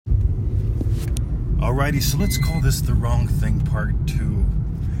Alrighty, so let's call this The Wrong Thing Part 2.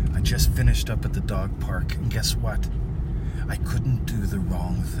 I just finished up at the dog park, and guess what? I couldn't do the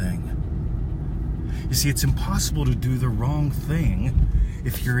wrong thing. You see, it's impossible to do the wrong thing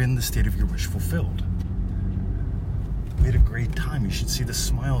if you're in the state of your wish fulfilled. We had a great time. You should see the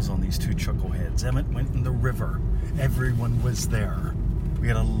smiles on these two chuckleheads. Emmett went in the river. Everyone was there. We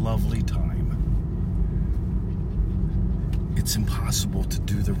had a lovely time. It's impossible to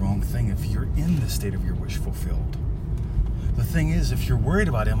do the wrong thing if you're in the state of your wish fulfilled. The thing is, if you're worried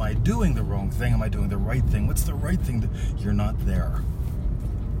about, am I doing the wrong thing? Am I doing the right thing? What's the right thing? You're not there.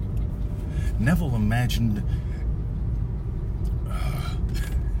 Neville imagined...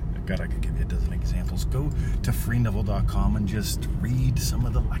 God, I could give you a dozen examples. Go to freeneville.com and just read some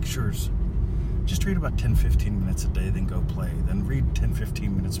of the lectures. Just read about 10-15 minutes a day, then go play. Then read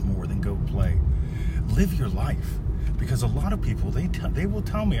 10-15 minutes more, then go play. Live your life. Because a lot of people, they will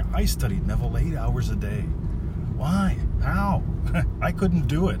tell me, I studied Neville 8 hours a day. Why? How? I couldn't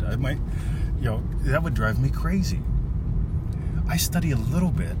do it. I might, that would drive me crazy. I study a little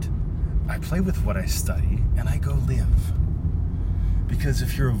bit, I play with what I study, and I go live. Because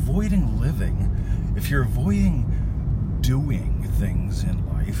if you're avoiding living, if you're avoiding doing things in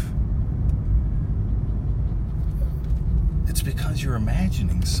life, it's because you're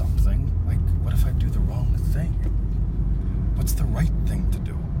imagining something, like, what if I do the wrong thing? What's the right thing to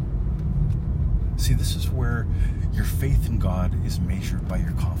do? See, this is where your faith in God is measured by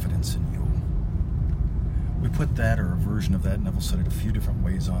your confidence in you. We put that, or a version of that, Neville said it a few different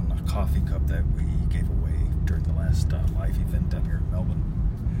ways, on a coffee cup that we gave away during the last live event down here in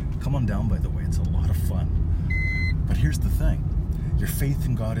Melbourne. Come on down, by the way, it's a lot of fun. But here's the thing. Your faith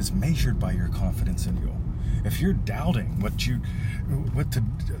in God is measured by your confidence in you. If you're doubting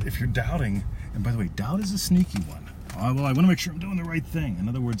if you're doubting, and by the way, doubt is a sneaky one. Well, I want to make sure I'm doing the right thing. In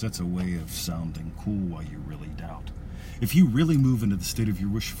other words, that's a way of sounding cool while you really doubt. If you really move into the state of your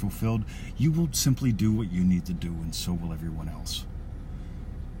wish fulfilled, you will simply do what you need to do, and so will everyone else.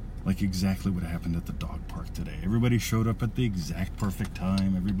 Like exactly what happened at the dog park today. Everybody showed up at the exact perfect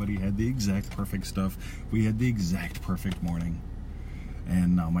time. Everybody had the exact perfect stuff. We had the exact perfect morning.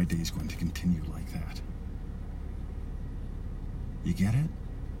 And now my day is going to continue like that. You get it?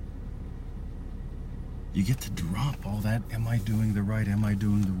 You get to drop all that, am I doing the right, am I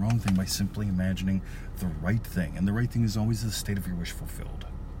doing the wrong thing, by simply imagining the right thing. And the right thing is always the state of your wish fulfilled.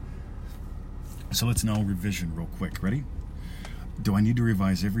 So let's now revision real quick. Ready? Do I need to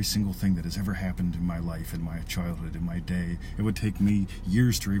revise every single thing that has ever happened in my life, in my childhood, in my day? It would take me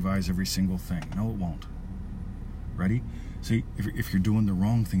years to revise every single thing. No, it won't. Ready? See, if you're doing the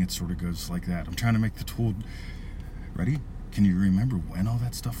wrong thing, it sort of goes like that. I'm trying to make the tool... Ready? Can you remember when all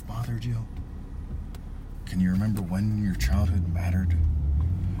that stuff bothered you? Can you remember when your childhood mattered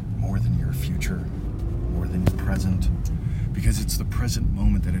more than your future, more than your present? Because it's the present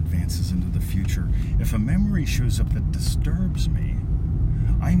moment that advances into the future. If a memory shows up that disturbs me,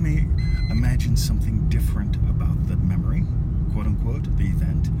 I may imagine something different about the memory, quote unquote, the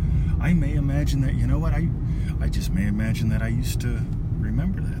event. I may imagine that, you know what, I just may imagine that I used to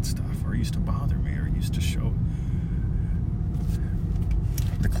remember that stuff, or it used to bother me, or it used to show.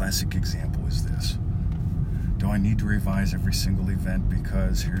 The classic example is this. Do I need to revise every single event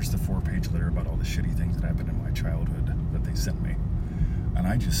because here's the 4-page letter about all the shitty things that happened in my childhood that they sent me? And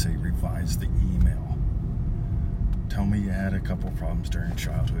I just say revise the email. Tell me you had a couple problems during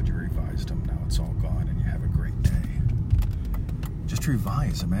childhood, you revised them, now it's all gone, and you have a great day. Just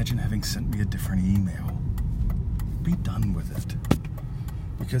revise. Imagine having sent me a different email. Be done with it.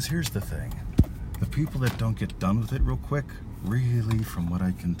 Because here's the thing. The people that don't get done with it real quick, really, from what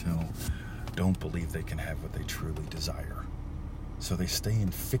I can tell, don't believe they can have what they truly desire. So they stay in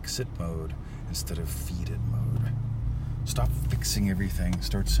fix-it mode instead of feed-it mode. Stop fixing everything.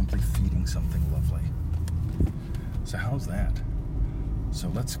 Start simply feeding something lovely. So how's that? So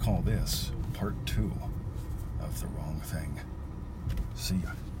let's call this part 2 of The Wrong Thing. See ya.